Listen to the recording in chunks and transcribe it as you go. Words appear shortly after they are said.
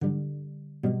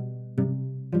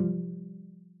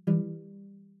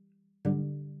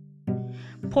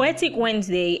Poetic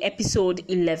Wednesday, episode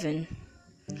 11.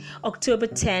 October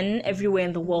 10, everywhere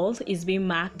in the world, is being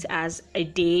marked as a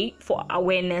day for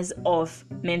awareness of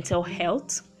mental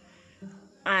health.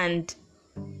 And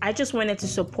I just wanted to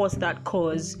support that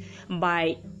cause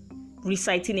by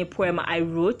reciting a poem I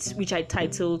wrote, which I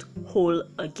titled Whole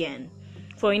Again.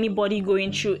 For anybody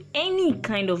going through any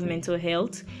kind of mental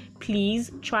health,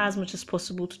 please try as much as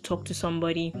possible to talk to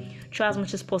somebody. Try as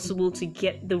much as possible to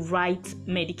get the right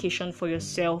medication for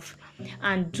yourself,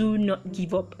 and do not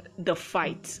give up the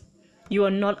fight. You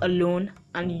are not alone,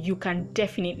 and you can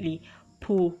definitely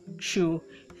pull through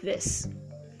this.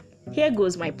 Here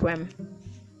goes my poem.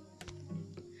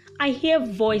 I hear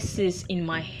voices in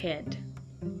my head,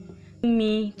 telling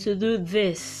me to do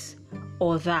this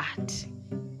or that.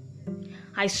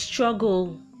 I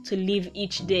struggle to live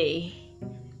each day,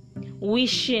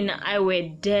 wishing I were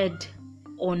dead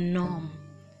or numb,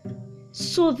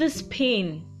 so this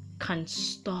pain can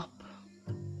stop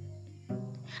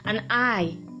and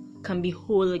I can be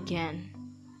whole again.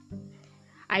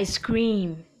 I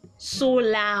scream so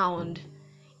loud,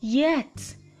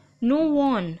 yet no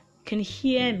one can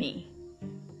hear me.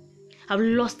 I've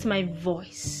lost my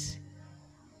voice,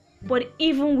 but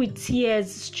even with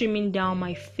tears streaming down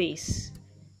my face,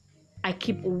 I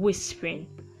keep whispering,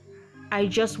 I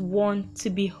just want to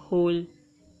be whole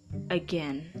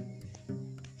again.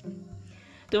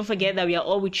 Don't forget that we are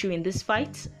all with you in this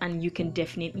fight, and you can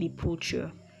definitely pull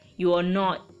through. You are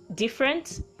not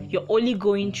different. You're only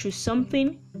going through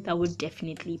something that will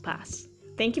definitely pass.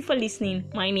 Thank you for listening.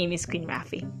 My name is Queen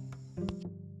Rafi.